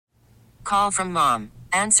call from mom.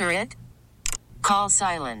 Answer it. Call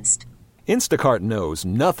silenced. Instacart knows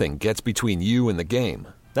nothing gets between you and the game.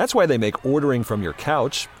 That's why they make ordering from your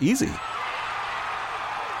couch easy.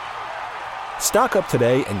 Stock up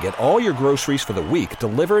today and get all your groceries for the week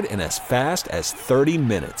delivered in as fast as 30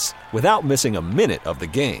 minutes without missing a minute of the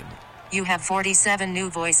game. You have 47 new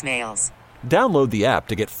voicemails. Download the app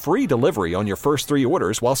to get free delivery on your first 3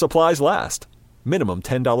 orders while supplies last. Minimum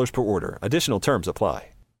 $10 per order. Additional terms apply.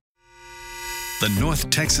 The North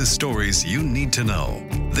Texas stories you need to know.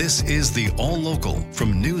 This is the All Local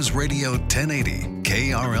from News Radio 1080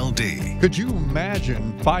 KRLD. Could you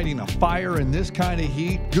imagine fighting a fire in this kind of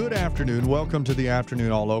heat? Good afternoon. Welcome to the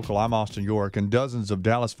Afternoon All Local. I'm Austin York, and dozens of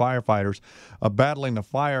Dallas firefighters are battling the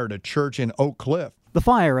fire at a church in Oak Cliff. The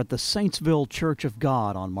fire at the Saintsville Church of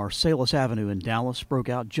God on Marsalis Avenue in Dallas broke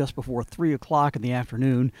out just before 3 o'clock in the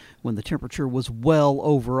afternoon when the temperature was well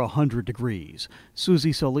over 100 degrees.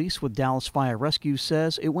 Susie Solis with Dallas Fire Rescue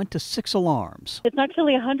says it went to 6 alarms. It's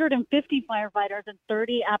actually 150 firefighters and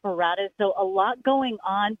 30 apparatus, so a lot going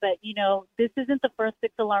on. But, this isn't the first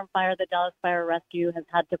 6-alarm fire that Dallas Fire Rescue has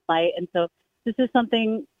had to fight. And so this is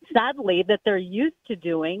something, sadly, that they're used to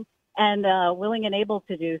doing and willing and able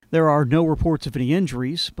to do. There are no reports of any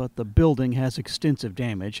injuries, but the building has extensive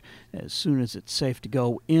damage. As soon as it's safe to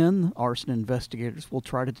go in, arson investigators will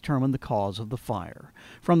try to determine the cause of the fire.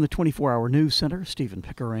 From the 24-Hour News Center, Stephen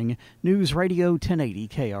Pickering, News Radio 1080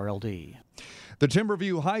 KRLD. The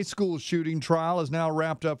Timberview High School shooting trial is now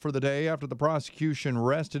wrapped up for the day after the prosecution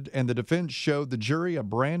rested and the defense showed the jury a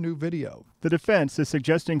brand new video. The defense is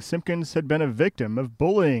suggesting Simpkins had been a victim of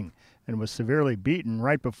bullying and was severely beaten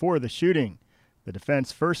right before the shooting. The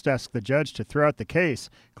defense first asked the judge to throw out the case,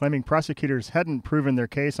 claiming prosecutors hadn't proven their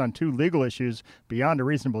case on 2 legal issues beyond a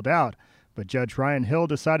reasonable doubt. But Judge Ryan Hill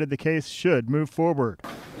decided the case should move forward.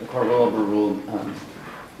 The court will overrule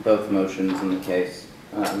both motions in the case.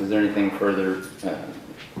 Is there anything further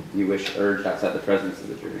you wish urged outside the presence of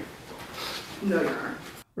the jury? No, Your Honor.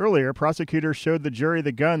 Earlier, prosecutors showed the jury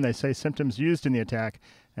the gun they say Simpkins used in the attack,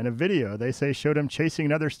 and a video they say showed him chasing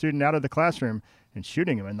another student out of the classroom and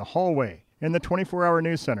shooting him in the hallway. In the 24-Hour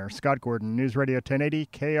News Center, Scott Gordon, News Radio 1080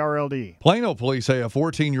 KRLD. Plano police say a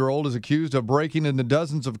 14-year-old is accused of breaking into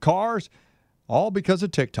dozens of cars, all because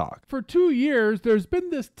of TikTok. For 2 years, there's been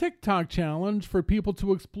this TikTok challenge for people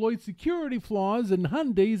to exploit security flaws in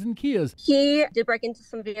Hyundais and Kias. He did break into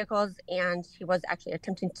some vehicles, and he was actually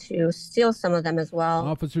attempting to steal some of them as well.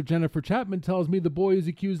 Officer Jennifer Chapman tells me the boy is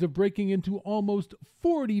accused of breaking into almost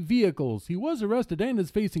 40 vehicles. He was arrested and is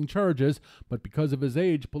facing charges, but because of his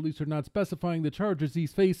age, police are not specifying the charges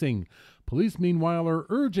he's facing. Police, meanwhile, are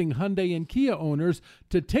urging Hyundai and Kia owners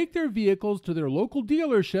to take their vehicles to their local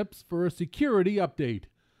dealerships for a security update.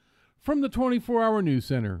 From the 24-Hour News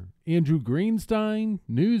Center, Andrew Greenstein,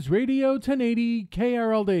 News Radio 1080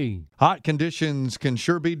 KRLD. Hot conditions can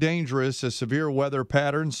sure be dangerous as severe weather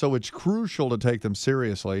patterns, so it's crucial to take them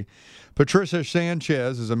seriously. Patricia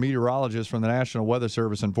Sanchez is a meteorologist from the National Weather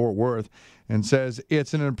Service in Fort Worth and says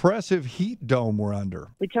it's an impressive heat dome we're under.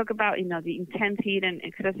 We talk about, the intense heat and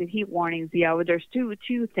excessive heat warnings. Yeah, well, there's two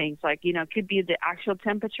things, it could be the actual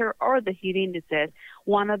temperature or the heat indices.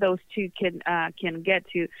 One of those two can get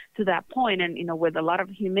to that point, and with a lot of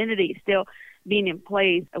humidity still being in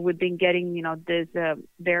place, we've been getting this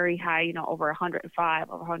very high, over 105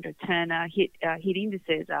 or 110 heat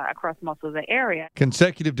indices across most of the area.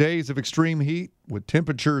 Consecutive days of extreme heat with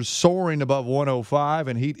temperatures soaring above 105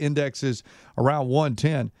 and heat indexes around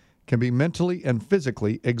 110 can be mentally and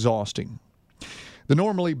physically exhausting. The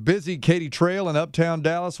normally busy Katy Trail in uptown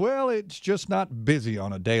Dallas, well, it's just not busy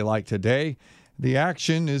on a day like today. The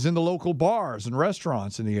action is in the local bars and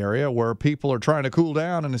restaurants in the area where people are trying to cool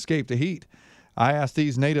down and escape the heat. I asked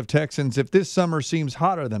these native Texans if this summer seems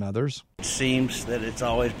hotter than others. It seems that it's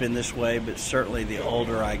always been this way, but certainly the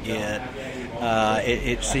older I get,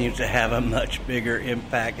 it seems to have a much bigger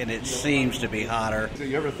impact, and it seems to be hotter. So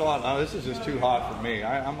you ever thought, this is just too hot for me,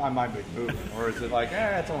 I might be moving? Or is it like,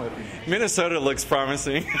 it's only a few minutes? Minnesota looks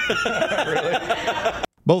promising. Really?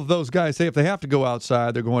 Both of those guys say if they have to go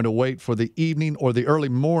outside, they're going to wait for the evening or the early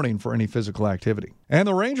morning for any physical activity. And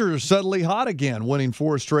the Rangers are suddenly hot again, winning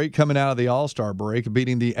 4 straight coming out of the All-Star break,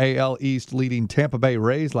 beating the AL East leading Tampa Bay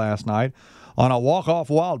Rays last night on a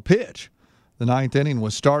walk-off wild pitch. The 9th inning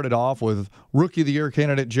was started off with Rookie of the Year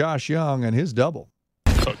candidate Josh Young and his double.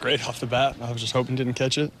 Felt great off the bat. I was just hoping didn't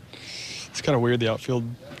catch it. It's kind of weird, the outfield.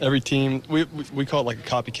 Every team, we call it like a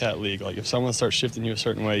copycat league. Like if someone starts shifting you a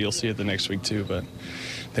certain way, you'll see it the next week too. But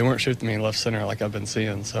they weren't shifting me left center like I've been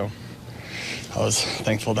seeing, so I was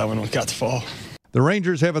thankful that one got to fall. The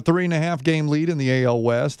Rangers have a 3.5 game lead in the AL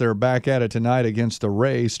West. They're back at it tonight against the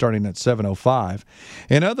Rays starting at 7:05.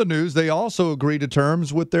 In other news, they also agreed to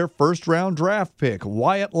terms with their first-round draft pick,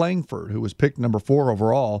 Wyatt Langford, who was picked number 4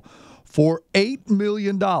 overall, for $8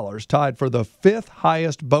 million, tied for the 5th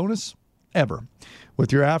highest bonus ever.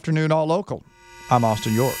 With your afternoon All Local, I'm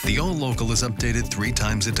Austin York. The All Local is updated 3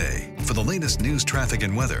 times a day. For the latest news, traffic,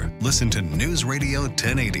 and weather, listen to News Radio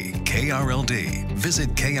 1080 KRLD. Visit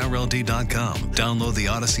KRLD.com, download the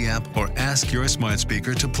Odyssey app, or ask your smart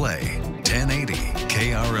speaker to play 1080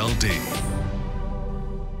 KRLD.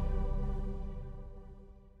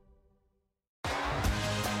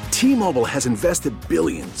 T-Mobile has invested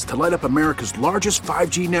billions to light up America's largest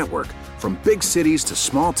 5G network, from big cities to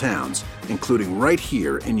small towns, including right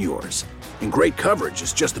here in yours. And great coverage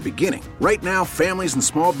is just the beginning. Right now, families and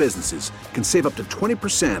small businesses can save up to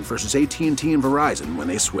 20% versus AT&T and Verizon when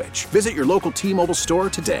they switch. Visit your local T-Mobile store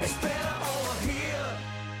today.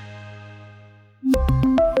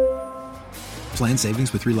 Plan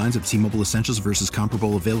savings with 3 lines of T-Mobile Essentials versus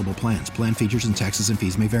comparable available plans. Plan features and taxes and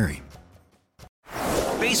fees may vary.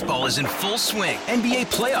 Baseball is in full swing. NBA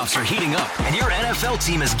playoffs are heating up, and your NFL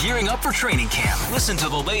team is gearing up for training camp. Listen to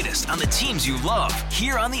the latest on the teams you love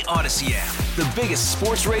here on the Odyssey app. The biggest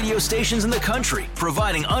sports radio stations in the country,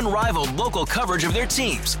 providing unrivaled local coverage of their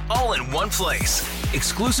teams, all in one place.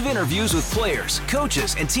 Exclusive interviews with players,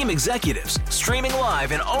 coaches, and team executives, streaming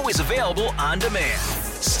live and always available on demand.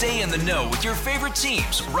 Stay in the know with your favorite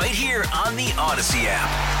teams right here on the Odyssey app.